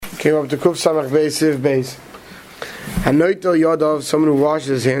Came up to Kuf Samach Beis Siv Beis. Hanoitel Yadav, someone who washes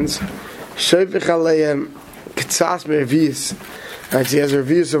his hands. Seif Aleim Ktsas Me'Revius. And he has a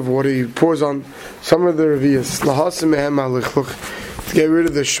revius of water. He pours on some of the revius. Lahasim Mehem Alichluch, to get rid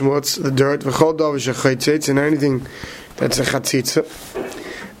of the shmutz, the dirt. V'chol Dav Shechaytzitz, and anything that's a chatzitza.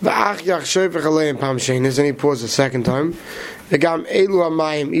 V'ach Yach Seif Aleim Pam Shenis, and he pours a second time. V'gam Elu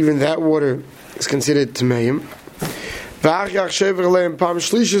Amayim, even that water is considered Tmeim. So Mechaber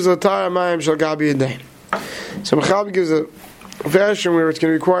gives a version where it's going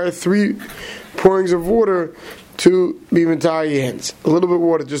to require 3 pourings of water to be entire your hands. A little bit of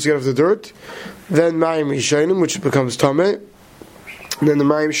water just to get off the dirt, then Mayim Rishonim, which becomes Tameh, and then the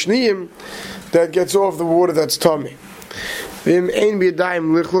Mayim Shniyim that gets off the water that's Tameh. And if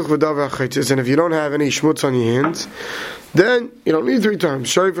you don't have any shmutz on your hands, then you don't need 3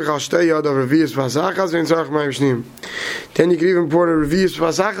 times. Then you can even pour a revius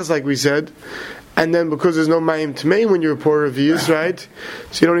pasachas like we said, and then because there's no mayim tmei when you pour revius, right?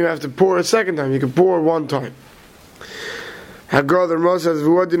 So you don't even have to pour a second time. You can pour 1 time. Hagar the Rama says,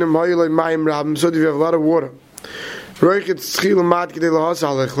 so if you have a lot of water, use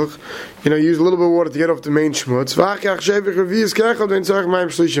a little bit of water to get off the main shmutz.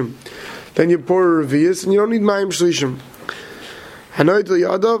 Then you pour a revius, and you don't need mayim shlishim. After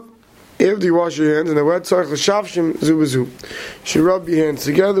you wash your hands in the wet, you should rub your hands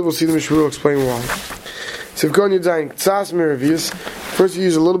together. We'll see the Mishnah will explain why. So first you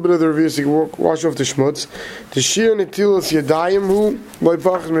use a little bit of the revius to wash off the shmutz.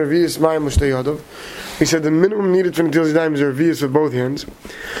 He said the minimum needed for netilas yadayim is a revius with both hands.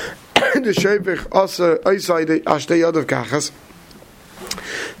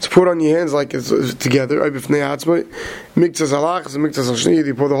 To put on your hands like it's together. You pour the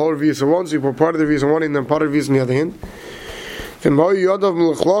whole revius at once, you pour part of the revius on one hand, and then part of the revius on the other hand.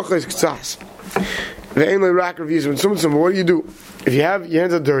 What do you do? If you have your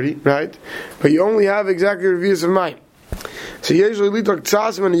hands are dirty, right? But you only have exactly the revius of mine. So usually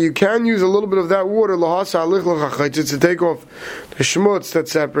you can use a little bit of that water to take off the shmutz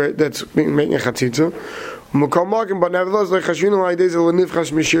that's separate, that's making a chatzitza. But nevertheless, so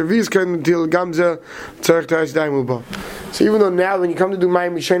even though now when you come to do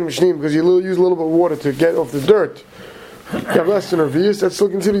mayim mishanim mishnim, because you use a little bit of water to get off the dirt, you have less than a revius, that's still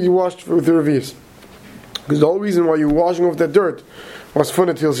considered you washed with the revius. Because the whole reason why you're washing off that dirt was for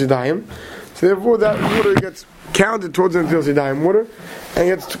netilas yadayim. So therefore that water gets counted towards the netilas yadayim water, and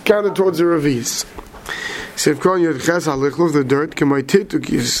gets counted towards the revius. So if you ches the dirt,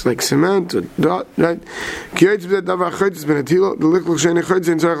 is like cement, right? We're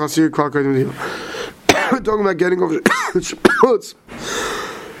talking about getting off shmutz.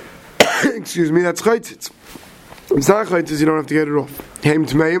 Excuse me, that's chaytzitz. It's not chaytzitz, you don't have to get it off. Heim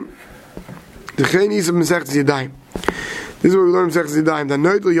tmeim. The chein is a mesechtes yadayim. This is what we learn in mesechtes yadayim. That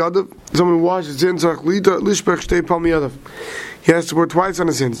noitel yadav, someone who washes his hands, lishpech shtei palmi yadav. He has to pour twice on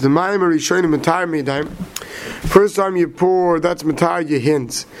his hands. The mayim rishonim entire midayim. First time you pour, that's matar your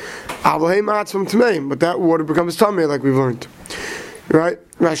hands. But that water becomes tamei, like we've learned. Right?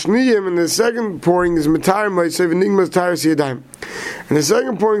 Rashniyim, and the second pouring is matar ma'asev enigmas taris yadayim. And the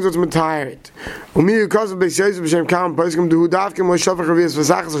second pouring is what's matar it.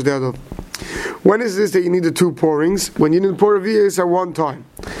 When is this that you need the 2 pourings? When you need to pour a revius at 1 time.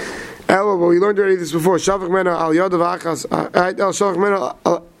 Well, we learned already this before. But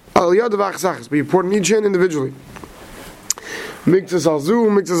you pour in each hand individually. Miktas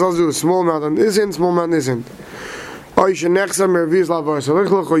alzu, small amount on this end, small amount on this end. Or you lost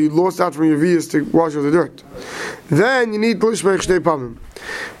out from your revius to wash off the dirt. Then you need lishpech shtei pamim.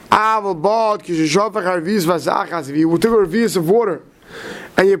 If you took a revius of water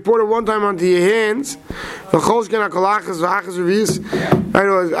and you poured it 1 time onto your hands,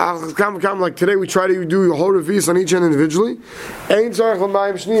 like today we try to do a whole revius on each hand individually.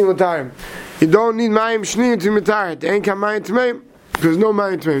 You don't need mayim shniyim to retire it. There's no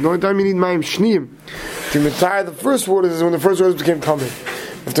mayim tmeim. The only time you need mayim shniyim to retire the first waters is when the first waters became tummy.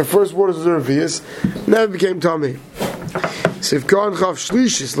 If the first waters was revius, never became tummy. So if Kohen Chav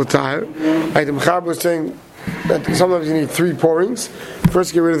Shlishis Latire, like the Mechaber was saying that sometimes you need 3 pourings.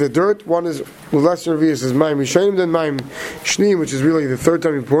 First, get rid of the dirt. One is the lesser revius is mayim rishonim, then mayim shniyim, which is really the 3rd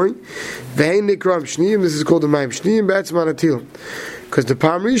time you're pouring. Ve'ein nikram shniyim. This is called the mayim shniyim be'etzman atil, because the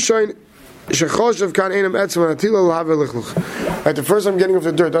pam rishon shechoshav kan einam etzman atil l'haver lichluch. Right, the first time getting off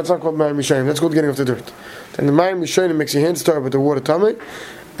the dirt, that's not called mayim rishonim. That's called getting off the dirt. Then the mayim rishonim makes your hands start with the water tummy,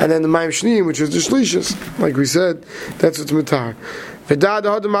 and then the Mayim Shniyim, which is the Shlishis, like we said, that's what's Matar. That's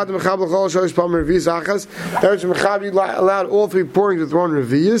allowed all three pourings with one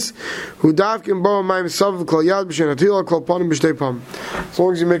revius. As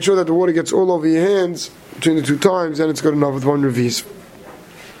long as you make sure that the water gets all over your hands between the two times, then it's good enough with one revius.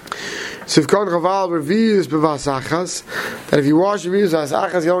 That if you wash revius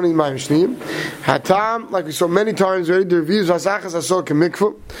vasachas, you don't need mayim shniyim. Hatam, like we saw many times already, the revius vasachas are so like a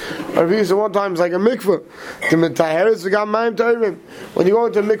mikvah. Revius at one time is like a mikvah. The metaheres we got mayim tairim. When you go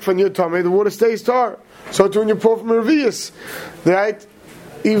into a mikvah in your tummy, the water stays tar. So too when you pour from a revius, right?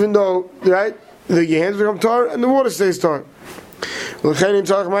 Even though, right, your hands become tar and the water stays tar. Therefore you don't need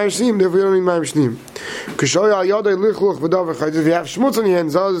mayim shniyim. If you have schmutz on your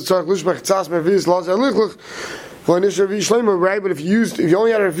hands, right? But if you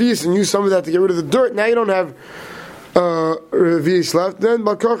only had a revius and used some of that to get rid of the dirt, now you don't have revius left. Then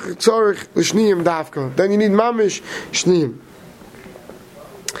you need mamish shniyim.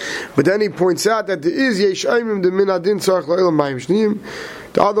 But then he points out that there is yesh aimim the minadin tzarich lo'elam mayim shniyim.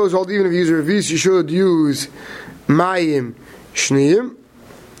 The others hold even if you use a revius, you should use mayim shniyim.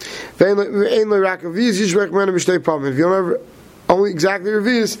 If you don't have only exactly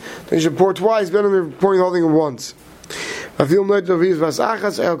revius, then you should pour twice, better than pouring the whole thing at once. The Chayyim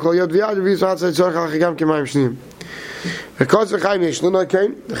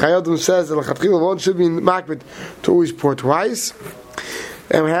says that one should be makbid to always pour twice.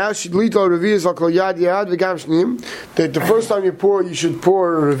 And how should lead to revius al kol yad yad v'gam shniyim? That the first time you pour, you should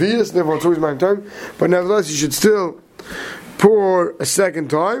pour a revius, therefore it's always my time. But nevertheless, you should still pour a second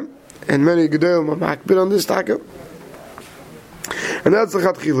time. And many gedolim are makbid on this taka. And that's the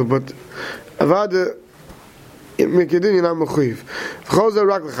chatchila. But avada mikidin yinam mechuyev. V'chozer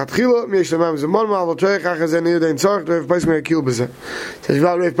rak lechatchila miyesh l'mayim zeman ma'al v'treich achazen nirdein tzarech to have place me'akil b'zeh. Says if you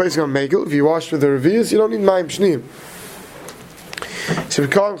have place on me'akil, if you wash with the revius, you don't need mayim shniyim. So we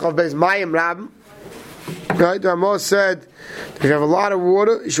call him chav beis mayim rabim. Right, the Rama said if you have a lot of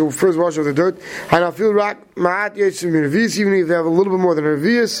water, you should first wash with the dirt. And I feel rak ma'at yeshim revius, even if you have a little bit more than a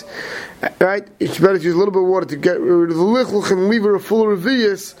revius, right? It's better to use a little bit of water to get rid of the lichluch and leave her a full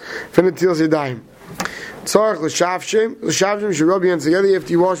revius for the til zedayim. Tzarech l'shavshem should rub your hands together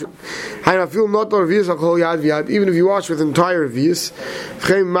after you wash it. And I feel not the revius al kol yad v'yad, even if you wash with entire revius.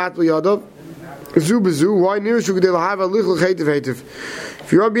 V'chein mat l'yadav zu bezu. Why near shu gedei lahav al lichluch heitev heitev.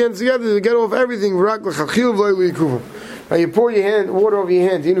 If you rub your hands together, you get off everything. Now you pour your water over your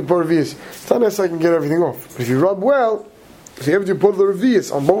hand, you need to pour revius. It's not necessarily you can get everything off. But if you rub well, if you have to pour the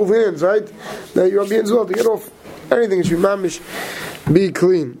revius on both hands, right? Now you rub your hands well to get off anything. It should mamish be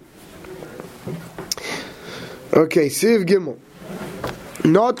clean. Okay, Seif Gimel.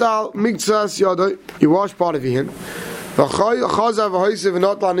 Not al miktsas yadai. You wash part of your hand.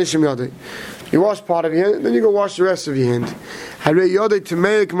 You wash part of your hand, then you go wash the rest of your hand.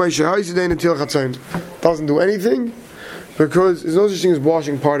 Doesn't do anything because there's no such thing as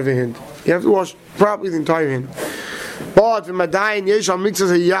washing part of your hand. You have to wash properly the entire hand. But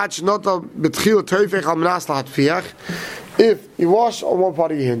if you wash on one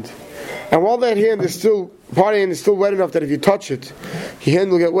part of your hand, and while that hand is still, part of your hand is still wet enough that if you touch it, your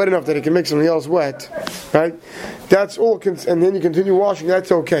hand will get wet enough that it can make something else wet, right? That's all, and then you continue washing,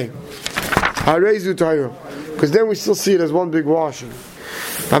 that's okay. Because then we still see it as one big washing.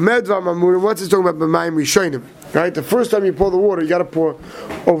 What's this talking about? Right? The first time you pour the water, you got to pour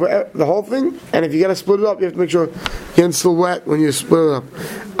over the whole thing, and if you got to split it up, you have to make sure your hand's still wet when you split it up.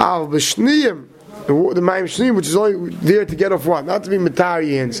 The mayim shniyim, which is only there to get off what? Not to be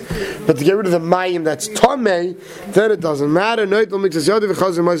matari hands, but to get rid of the mayim that's tamei, then it doesn't matter. You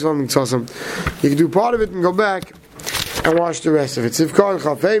can do part of it and go back and wash the rest of it.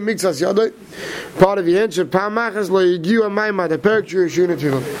 Part of your hand should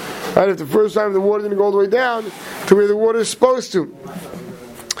right, if the first time the water didn't go all the way down to where the water is supposed to.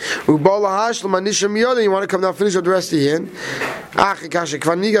 You want to come down, finish up the rest of your hand. But it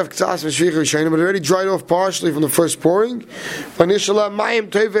already dried off partially from the first pouring. And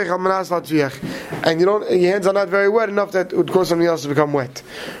your hands are not very wet enough that it would cause something else to become wet.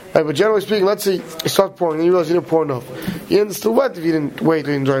 Right, but generally speaking, let's say you start pouring and you realize you didn't pour enough. Your hand is still wet if you didn't wait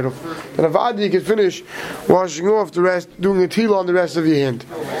till you dry it off. Then if you can finish washing off the rest, doing a tila on the rest of your hand.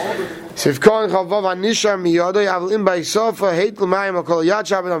 Let's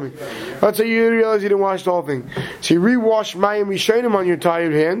say you realize you didn't wash the whole thing. So you rewash mayim rishonim on your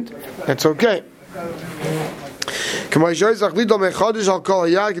entire hand. That's okay.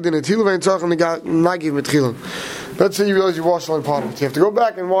 Let's say you realize you washed only part of it. You have to go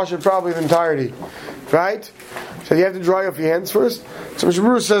back and wash it probably the entirety. Right? So you have to dry off your hands first. So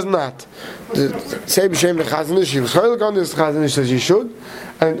Berurah says not. The Seif b'shem the Chazon Ish, he was chaylik on this. The Chazon Ish says you should.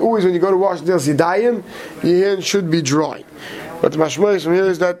 And always when you go to wash the Yadayim, your hands should be dry. But the mashmois from here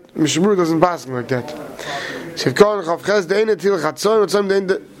is that Berurah doesn't pass like that. It's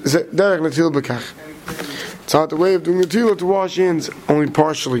not the way of doing the tefillah to wash hands only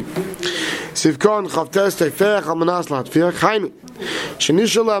partially. Sivkon chavtes teifech al manas latfiyach chaynu.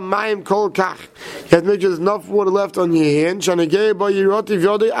 Shenishal mayim kol kach. You have to make sure there's enough water left on your hand. Shanegei ba yiroti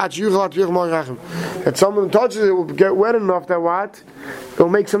v'yodei at yuchal atvich marachim. That someone touches it will get wet enough that what? It will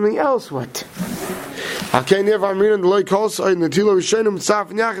make something else wet. As long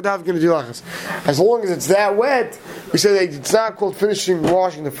as it's that wet, we say that it's not called finishing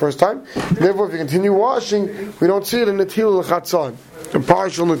washing the first time. And therefore, if you continue washing, we don't see it in Natila l'chatzon, a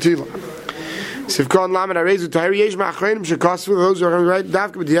partial Natila. Sivkon lamed arezu tahiri yesh ma'achreinim shekasu those who are going to write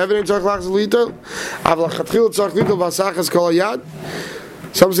dafka but the evidence tzarich lachas lito avla chatchil tzarich lito v'asachas kol hayad.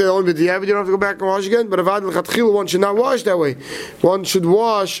 Some say only the you don't have to go back and wash again, but avad l'chatchil one should not wash that way. One should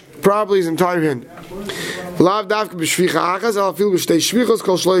wash properly his entire hand. Lav dafka b'shvicha achas al fil b'shtei shvichos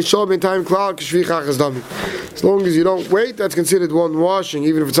kol shloi shol b'intayim klal k'shvicha achas dami. As long as you don't wait, that's considered one washing,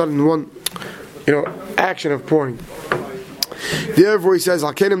 even if it's not in one, action of pouring. Therefore, he says,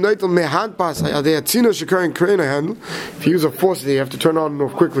 if you use a faucet, you have to turn on and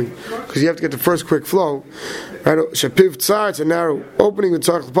off quickly because you have to get the first quick flow. Right? It's a narrow opening with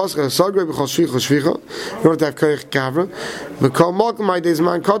tzarich l'pascha. You don't have to have koyach kavra.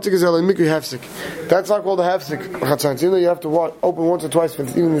 That's not called a hefsek. You have to open once or twice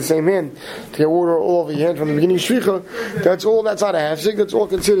with even the same hand to get water all over your hand from the beginning. Shvicha. That's all. That's not a hefsek. That's all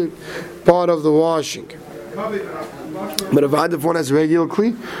considered part of the washing. But if one has a regular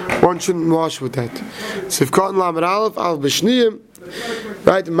kli, one shouldn't wash with that. Sivkot lamed aleph al b'shniyim,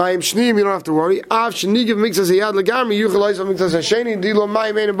 right? Mayim shniyim, you don't have to worry. Av shenigiv mixas hayad legami yuchal oisav mixas hasheni dilo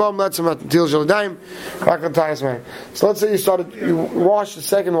mayim ein abam letzam atil shaladayim rakatayas mayim. So let's say you wash the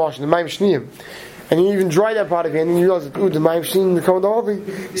second washing, the mayim shniyim, and you even dry that part of your hand, and you realize that the mayim shniyim the the whole thing,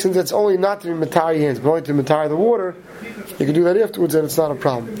 since it's only not to matar your hands, but only to matar the water, you can do that afterwards, and it's not a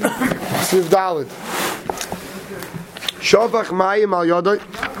problem. Siv dalid. Shavach mayim al yadai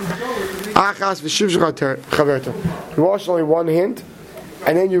achas v'shivshcha chaverta. You wash only one hand,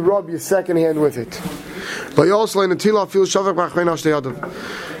 and then you rub your second hand with it. But you also in natila feel shavach b'achrein al shtei yadav.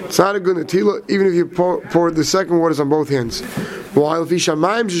 It's not a good natila, even if you pour the second waters on both hands. While the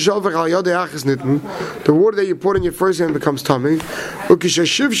water that you pour in your first hand becomes tummy.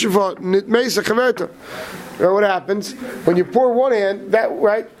 What happens when you pour one hand? That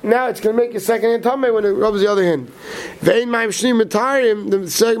right now it's going to make your second hand tummy when it rubs the other hand. The second mayim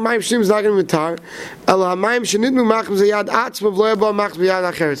shnim is not going to be matar.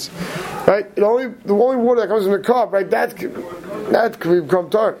 Right? The only water that comes from the cup, right? That could become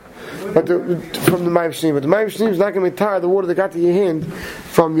tar. But from the mayim shnim, but the mayim shnim is not going to be tar. The water that got to your hand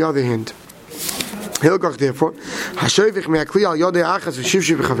from the other hand. Hilgach therefore,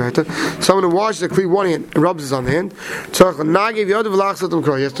 someone who washes the kli one hand and rubs it on the hand,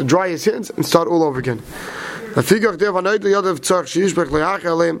 he has to dry his hands and start all over again. Therefore,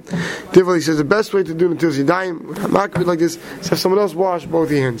 he says the best way to do it until you die, like this, is have someone else wash both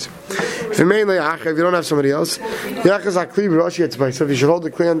your hands. If you don't have somebody else, so if you should hold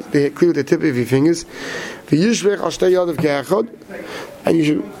the kli with the tip of your fingers, and you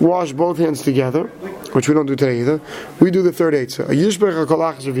should wash both hands together, which we don't do today either. We do the third eight. So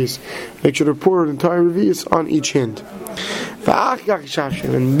make sure to pour an entire revius on each hand.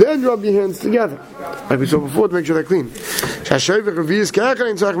 And then rub your hands together, like we saw before, to make sure they're clean. Because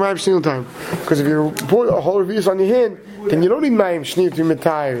if you pour a whole revius on your hand, then you don't need mayim shnim to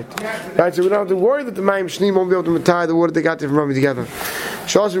matire it. Right? So we don't have to worry that the mayim shnim won't be able to matire the water they got from rubbing together.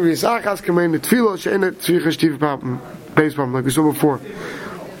 Base problem, like we saw before.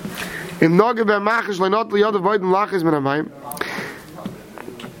 If one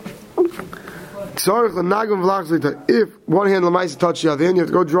hand lemaisa touch the other hand, you have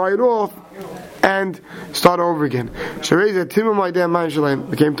to go dry it off and start over again. Became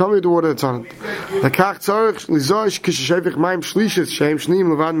tummy with the water that's on it.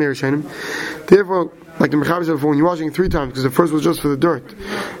 Therefore, like the Mechaber said before, when you're washing it 3 times, because the first was just for the dirt.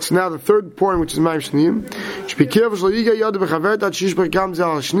 So now the third pouring, which is mayim shniyim, should be careful.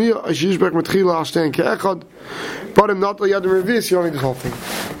 But him not the yad revis, you don't need this whole thing.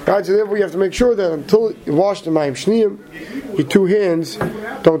 Right? So therefore, you have to make sure that until you wash the mayim shniyim, your 2 hands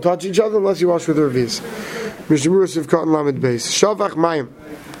don't touch each other unless you wash with the revis. Mishnah Berurah Sivkot and Lamed Beis. Shavach mayim.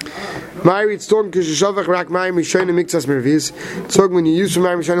 It's talking because Shavach Rak Mayim Mishain Mixas Mervis. It's talking when you use from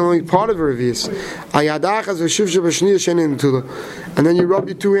Mayim Mishain only part of a revis. Ayadachas v'shivshav v'shniya shenin tula. And then you rub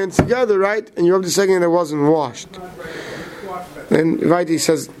your two hands together, right? And you rub the second hand that wasn't washed. And right, he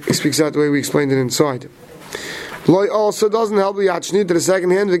speaks out the way we explained it inside. Loi also doesn't help the yachnit to the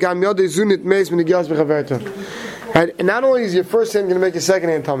second hand. V'gam yodei zunit meis minigyas b'chaverta. Right? And not only is your first hand going to make your second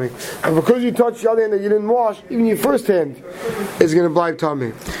hand tummy, but because you touched the other hand that you didn't wash, even your first hand is going to blind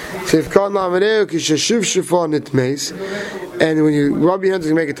tummy. And when you rub your hands,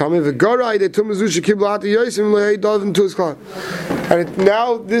 you make a tummy. And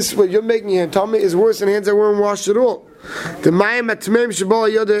now this, what you're making your hand tummy, is worse than hands that weren't washed at all. Because once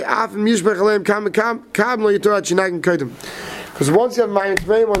you have mayim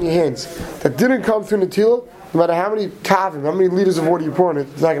tmeim on your hands that didn't come through Netilah, no matter how many tavim, how many liters of water you pour in it,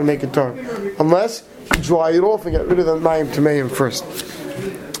 it's not going to make it tar. Unless you dry it off and get rid of the mayim tmeim first.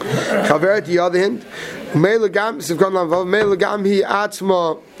 Chaveret, the other hand, it becomes tamei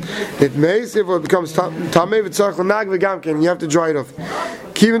v'tzarich l'nag v'gamken. You have to dry it off.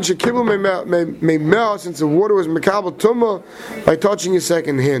 Kivin shekibul may melt since the water was mekabel tumah by touching your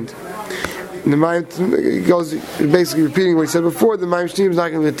second hand. And the mayim goes basically repeating what he said before. The mayim shneim is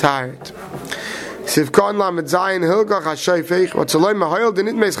not going to be tired. Sivkon lamed zayin hilgach hashayfeich v'tzaloi mahayil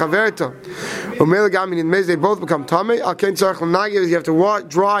denit meis chaverta u'mele gam in meis they both become tamei al ken tzarich l'nagiv. You have to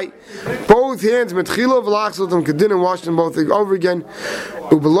dry both hands mit chilo v'lachzot them kedin and wash them both over again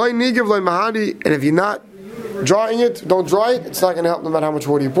u'beloi nigiv loy mahadi. And if you're not drying it, don't dry it. It's not going to help no matter how much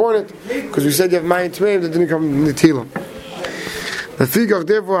water you pour in it, because we said you have mayim tmeim that didn't come in the Netilah. The figure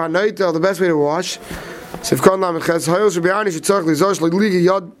therefore hanaita, the best way to wash. Since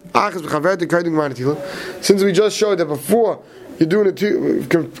we just showed that before you're doing it,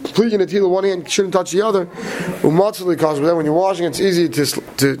 completing the Netilah, one hand shouldn't touch the other. But then when you're washing, it's easy to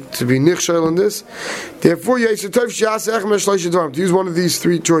be nichshel in this. Therefore, you use one of these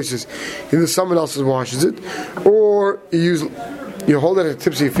three choices. Either someone else washes it, or you hold it at the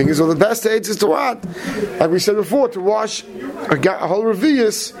tips of your fingers. So the best aids is to what? Like we said before, to wash a whole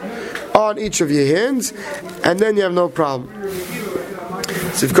revius on each of your hands, and then you have no problem. On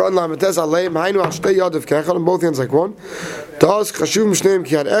both hands like one. If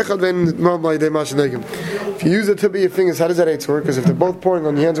you use the tip of your fingers, how does that aids work? Because if they're both pouring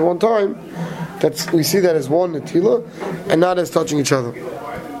on your hands at one time, we see that as one Netilah and not as touching each other.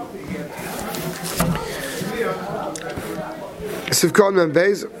 If you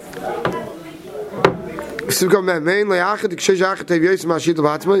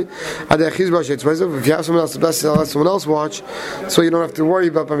have someone else, the best to let someone else watch, so you don't have to worry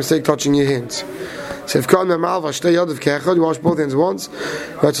about by mistake touching your hands. So if you wash both hands at once,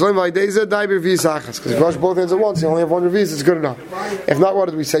 because if you wash both hands at once, you only have one revis, it's good enough. If not, what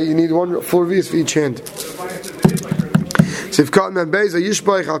did we say? You need one full revis for each hand. So if you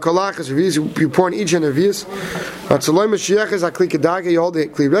pour in each hand revis, you hold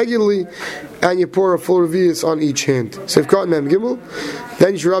it regularly, and you pour a full revis on each hand. So if you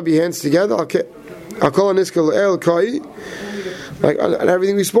then you should rub your hands together. Like and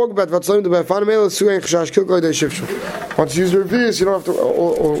everything we spoke about. Once you use the revis, you don't have to,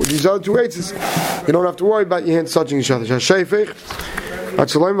 or these other two weights, you don't have to worry about your hands touching each other. You don't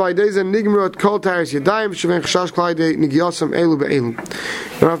have to worry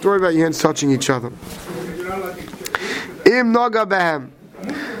about your hands touching each other.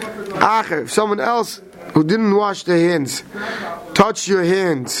 If someone else who didn't wash their hands touched your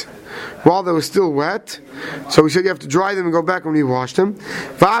hands while they were still wet, so we said you have to dry them and go back when you wash them.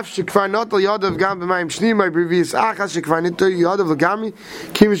 So if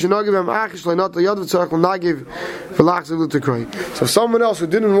someone else who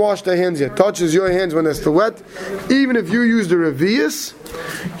didn't wash their hands yet touches your hands when they're still wet, even if you use the revius,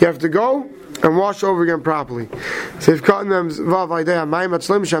 you have to go and wash over again properly. So if because the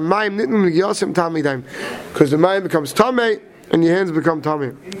mayim becomes tamei and your hands become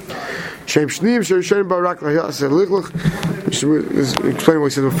tamei. Explain what we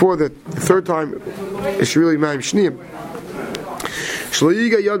said before, that the third time it's really mayim shneim.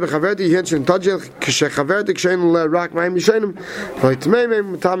 Your hand shouldn't touch it.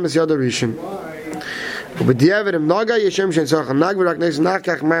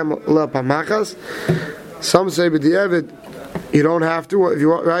 Some say b'diavad you don't have to if you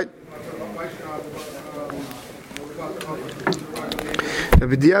want, right?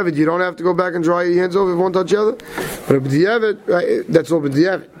 B'diavad you don't have to go back and dry your hands over if you won't touch each other. But b'diavad, right, that's all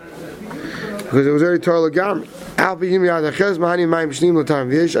b'diavad, because it was very Torah legam.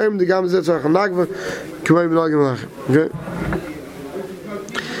 Okay.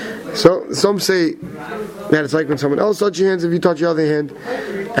 So some say that it's like when someone else touches your hands, if you touch your other hand,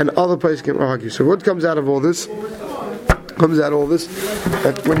 and other places can argue. So what comes out of all this?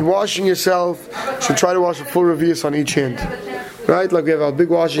 That when you're washing yourself, you should try to wash a full revius on each hand. Right? Like we have our big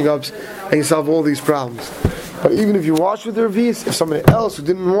washing ups, and you solve all these problems. But even if you wash with the revius, if somebody else who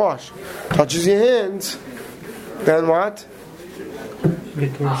didn't wash touches your hands, then what?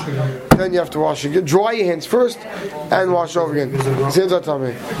 Then you have to wash again. Dry your hands first and wash over again.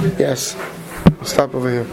 Yes. Stop over here.